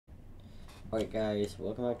Alright guys,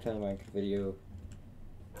 welcome back to another Minecraft video.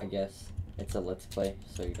 I guess it's a let's play,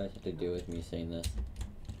 so you guys have to deal with me saying this.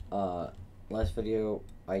 Last video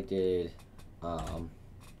I did,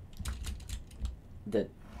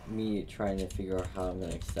 me trying to figure out how I'm going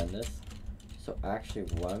to extend this. So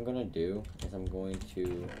actually what I'm going to do is I'm going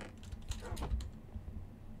to,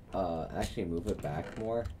 actually move it back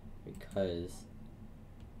more because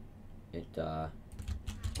it's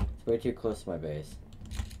way too close to my base.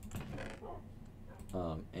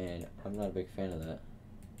 And I'm not a big fan of that.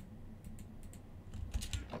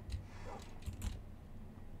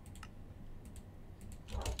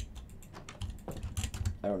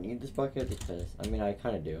 I don't need this bucket because, I mean, I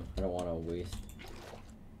kind of do. I don't want to waste.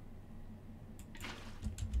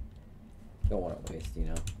 Don't want to waste, you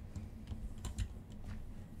know.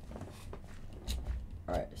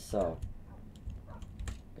 Alright, so.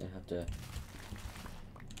 Gonna have to.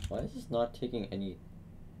 Why is this not taking any.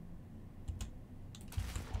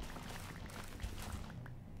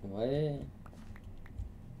 What?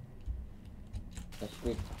 That should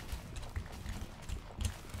be.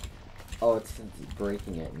 Oh, it's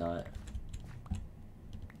breaking it, not.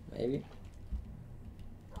 Maybe?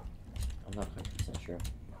 I'm not 100% sure.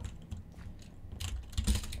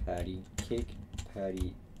 Patty cake,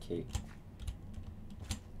 patty cake.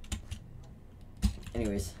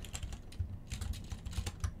 Anyways.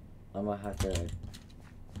 I'm gonna have to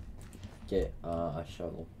get a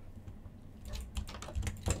shovel.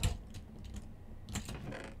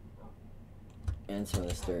 And some of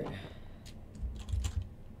this dirt.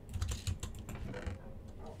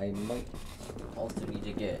 I might also need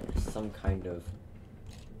to get some kind of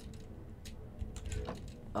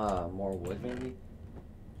more wood maybe?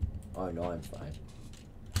 Oh no, I'm fine.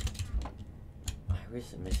 I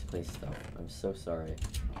always misplace stuff. I'm so sorry.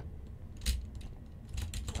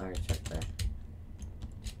 I gotta check that.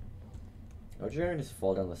 Oh, you're gonna just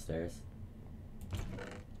fall down the stairs.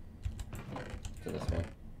 To this one.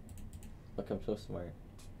 Look, I'm so smart.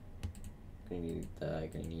 Gonna need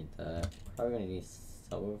that, gonna need that. Probably gonna need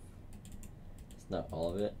some of, it's not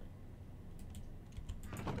all of it.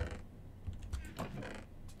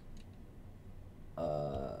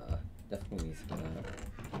 Definitely need some of that.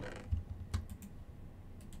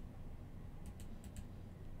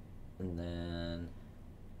 And then,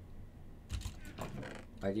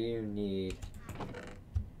 I do need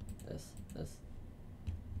this.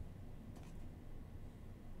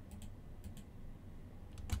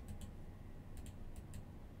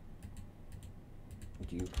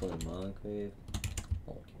 Do you put in Enclave?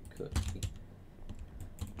 Oh, you could.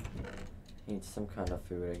 Need some kind of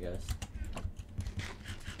food, I guess.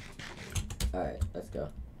 Alright, let's go.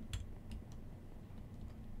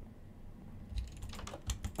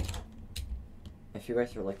 If you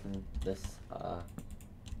guys are liking this,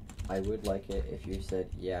 I would like it if you said,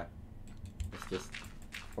 yeah, it's just,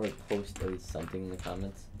 or post at least something in the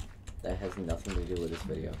comments that has nothing to do with this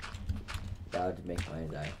video. That would make mine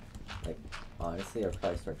die. Like, honestly, I'd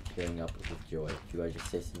probably start tearing up with joy if you guys just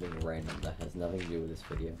say something random that has nothing to do with this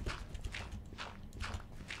video.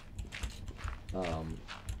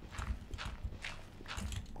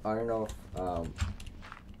 I don't know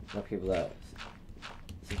if the people that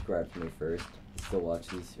subscribe to me first still watch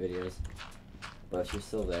these videos, but if you're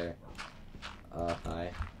still there,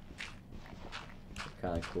 hi. You're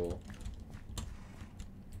kinda cool.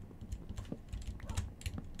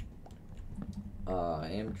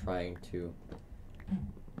 I am trying to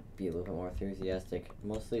be a little bit more enthusiastic,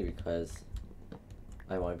 mostly because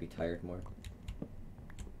I want to be tired more,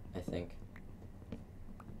 I think.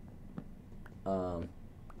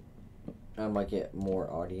 I might get more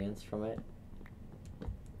audience from it,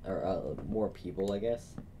 or more people, I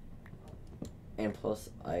guess. And plus,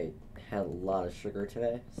 I had a lot of sugar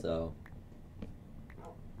today, so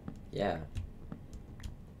yeah.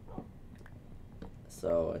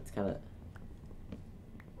 So it's kind of.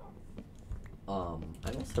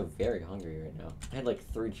 I'm also very hungry right now. I had like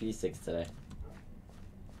 3 cheese sticks today.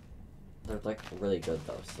 They're like really good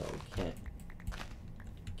though, so you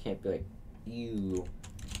can't be like, ew,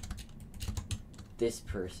 this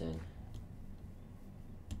person.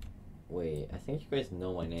 Wait, I think you guys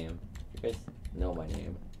know my name. You guys know my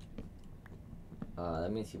name.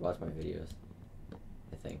 That means you watch my videos,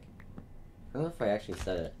 I think. I don't know if I actually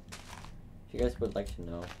said it. If you guys would like to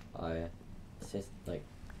know, just like,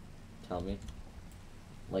 tell me.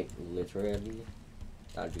 Like, literally,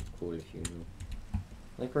 that'd be cool if you knew. The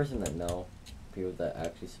only person that know, people that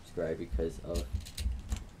actually subscribe because of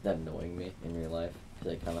them knowing me in real life,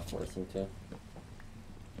 because I kind of force them to.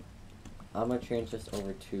 I'm gonna change this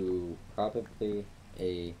over to probably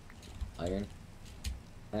a iron.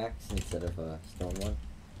 axe instead of a stone one.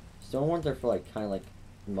 Stone ones are for like kind of like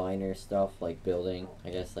minor stuff, like building. I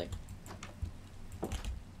guess like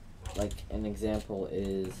an example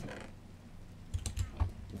is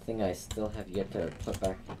the thing I still have yet to put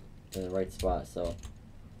back in the right spot. So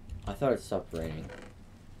I thought it stopped raining.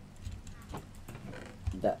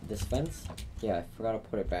 This fence, yeah, I forgot to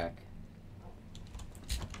put it back.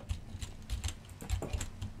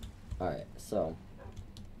 Alright, so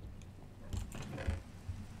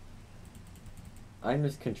I'm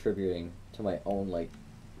just contributing to my own, like,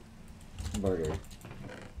 murder.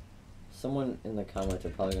 Someone in the comments are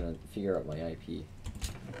probably gonna figure out my IP.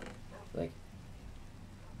 Like,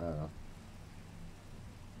 I don't know.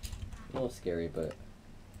 A little scary, but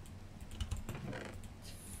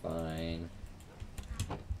it's fine.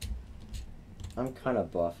 I'm kind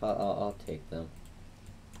of buff. I'll take them.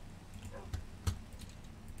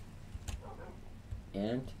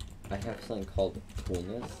 And I have something called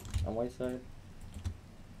coolness on my side.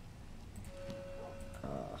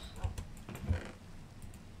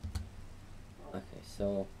 Okay,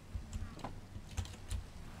 so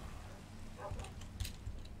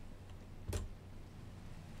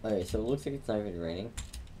okay, so it looks like it's not even raining.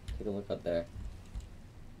 Take a look out there.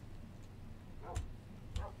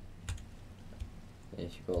 It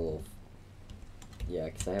should go a little. Yeah,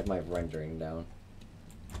 because I have my rendering down.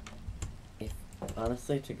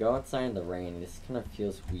 Honestly, to go outside in the rain, this kind of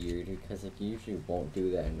feels weird because like, you usually won't do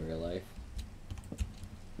that in real life.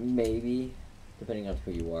 Maybe, depending on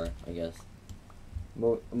who you are, I guess.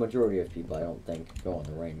 Majority of people, I don't think, go in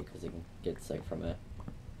the rain because they can get sick from it.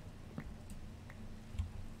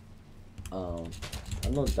 I'm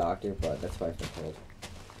no doctor, but that's what I've been told.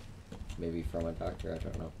 Maybe from a doctor, I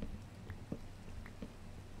don't know.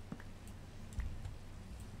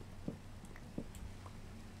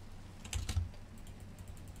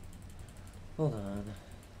 Hold on.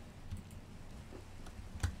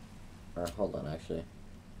 Or hold on, actually.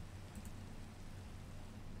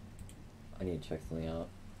 I need to check something out.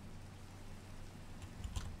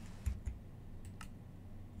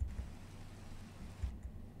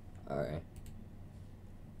 Alright.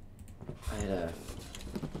 I had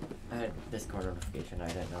a Discord notification. I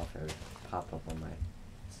didn't know if it would pop up on my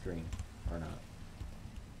screen or not.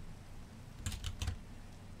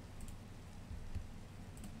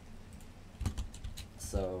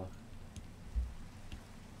 So,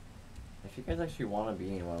 if you guys actually want to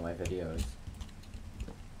be in one of my videos,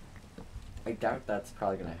 I doubt that's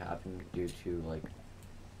probably gonna happen due to like,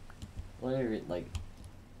 the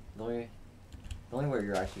only way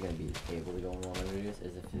you're actually gonna be able to go in one of my videos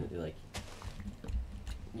is if you like,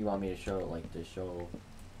 you want me to show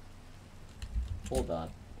hold on.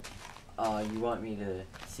 You want me to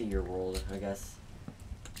see your world, I guess,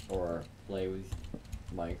 or play with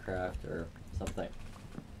Minecraft or something.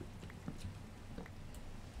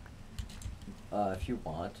 If you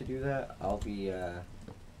want to do that, I'll be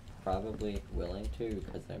probably willing to,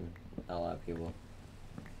 because a lot of people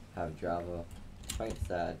have Java. It's quite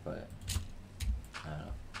sad, but I don't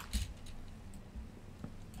know.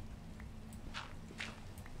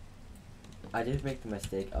 I did make the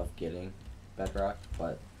mistake of getting Bedrock,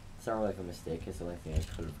 but it's not really like a mistake, it's the only thing I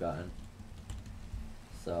could have gotten.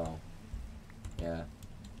 So, yeah.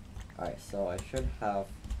 Alright, so I should have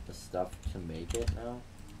the stuff to make it now.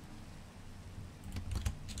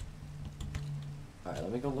 Alright,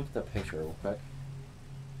 let me go look at the picture real quick.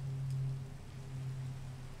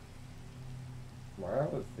 Tomorrow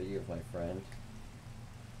with video of my friend.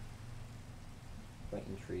 Quite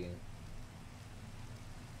intriguing.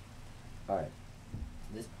 Alright.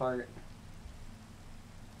 This part,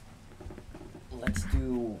 let's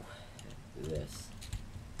do this.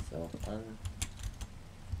 So, 1,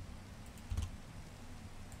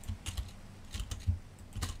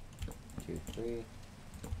 2, 3.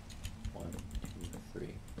 1, 2, 3.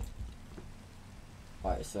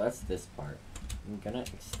 Alright, so that's this part. I'm gonna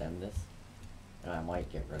extend this, and I might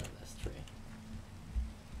get rid of this tree.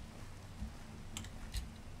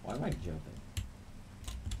 Why am I jumping?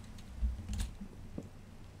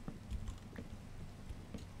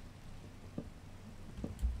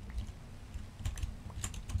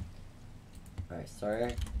 Alright,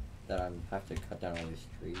 sorry that I have to cut down all these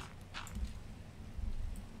trees.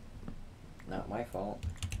 Not my fault,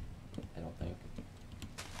 I don't think.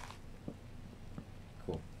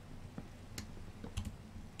 Cool.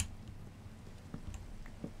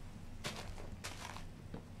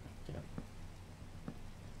 Yeah.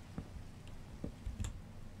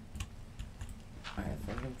 Alright, I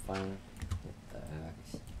think I'm fine with the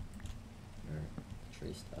axe. Or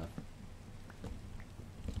tree stuff.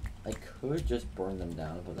 I could just burn them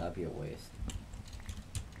down, but that'd be a waste.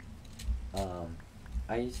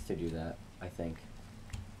 I used to do that, I think.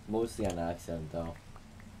 Mostly on accident, though.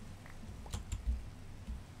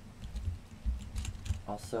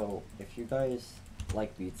 Also, if you guys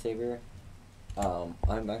like Beat Saber,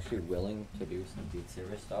 I'm actually willing to do some Beat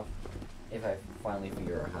Saber stuff. If I finally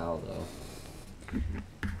figure out how, though.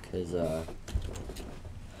 Because,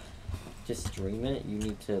 just stream it, you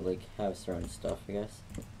need to, like, have certain stuff, I guess.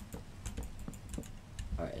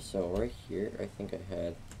 Alright, so right here, I think I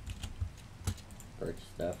had bird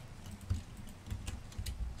stuff.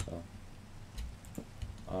 So,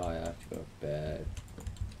 oh, I have to go to bed.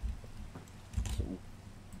 So,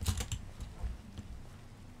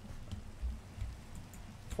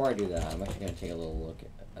 before I do that, I'm actually gonna take a little look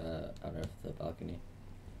out of the balcony.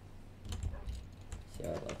 See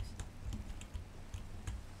how it looks.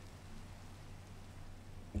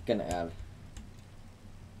 I'm gonna add.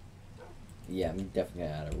 Yeah, I'm definitely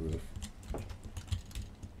gonna add a roof.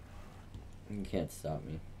 You can't stop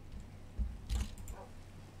me.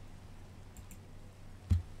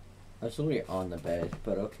 I was literally on the bed,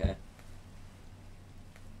 but okay.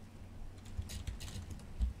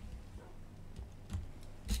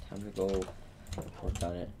 Time to go work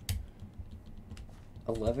on it.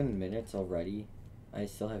 11 minutes already? I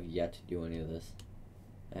still have yet to do any of this.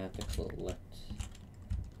 I have to collect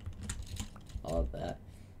all of that.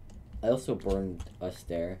 I also burned a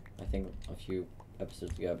stair, I think a few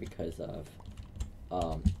episodes ago, because of,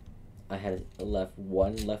 I had left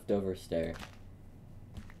one leftover stair,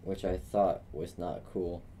 which I thought was not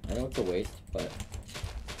cool. I know it's a waste, but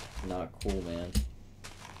not cool, man.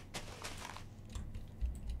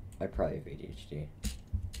 I probably have ADHD,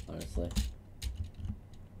 honestly.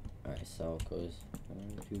 Alright, so it goes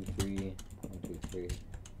 1, 2, 3, 1, 2, 3.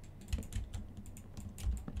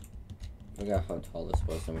 I forgot how tall this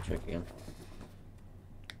was. Let me check again.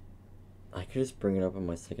 I could just bring it up on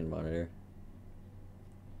my second monitor.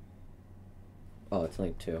 Oh, it's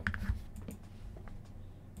only 2.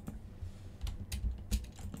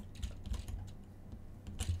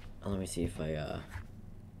 Let me see if I,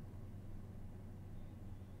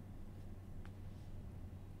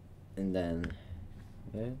 and then,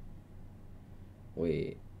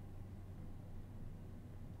 wait.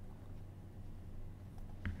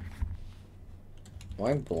 Am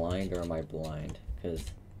I blind or am I blind? Because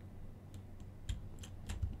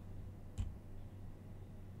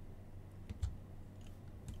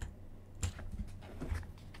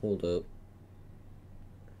hold up.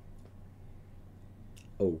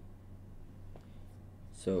 Oh.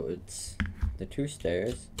 So it's the 2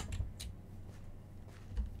 stairs.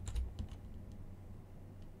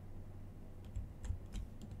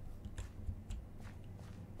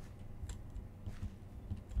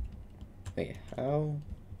 Wait, how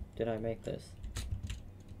did I make this?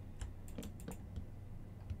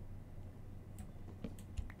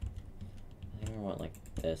 I think I want like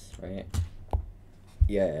this, right?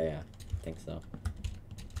 Yeah. I think so.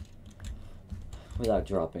 Without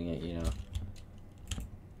dropping it, you know.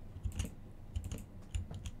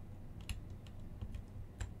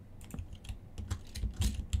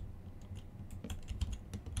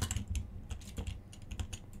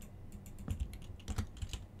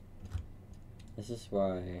 This is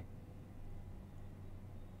why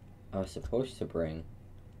I was supposed to bring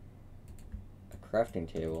a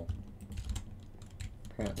crafting table.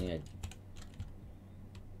 Apparently I...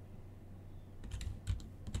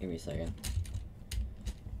 Give me a second.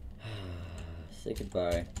 Say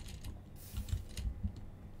goodbye.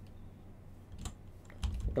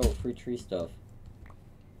 Oh, free tree stuff.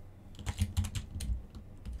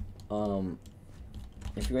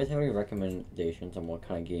 If you guys have any recommendations on what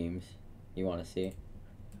kind of games you want to see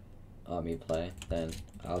me play, then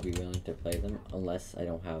I'll be willing to play them, unless I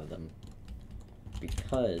don't have them,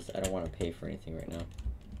 because I don't want to pay for anything right now.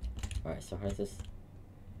 Alright, so how's this?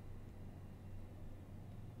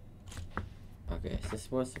 Okay, so this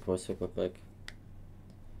is what it's supposed to look like.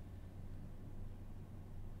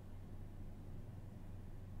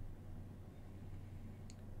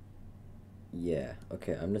 Yeah,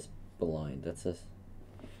 okay, I'm just blind. That's this.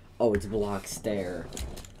 Oh, it's block stair.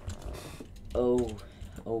 Oh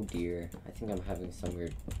dear. I think I'm having some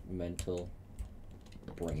weird mental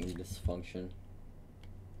brain dysfunction.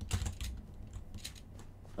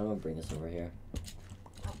 I'm gonna bring this over here.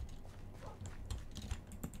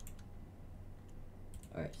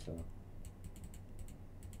 Alright, so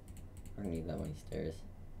I don't need that many stairs.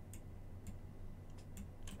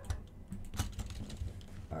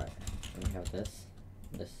 Alright, and we have this,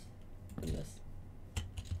 and this.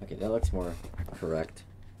 Okay, that looks more correct.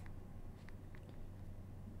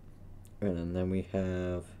 And then we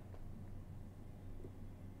have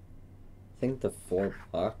think the 4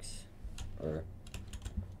 blocks, or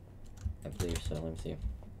I believe so. Let me see.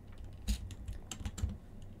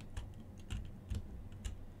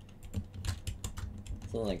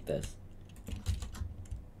 Something like this.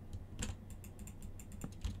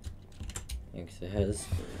 Because it has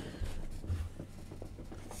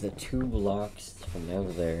the 2 blocks from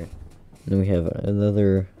over there. And then we have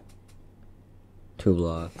another 2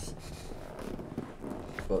 blocks.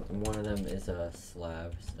 But one of them is a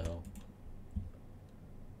slab, so.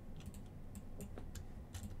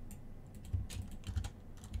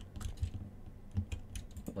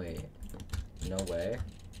 Wait. No way.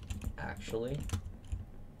 Actually?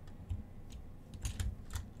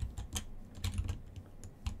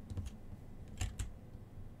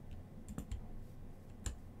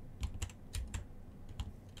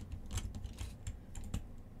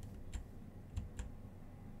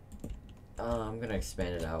 I'm gonna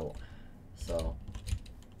expand it out so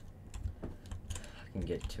I can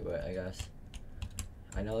get to it, I guess.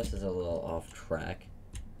 I know this is a little off track,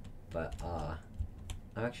 but I'm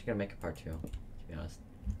actually gonna make a part 2, to be honest.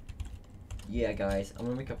 Yeah, guys, I'm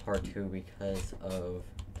gonna make a part 2 because of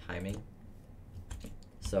timing.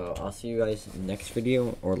 So I'll see you guys next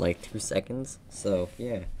video, or like 2 seconds. So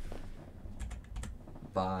yeah,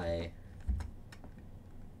 bye.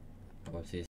 Whoopsies.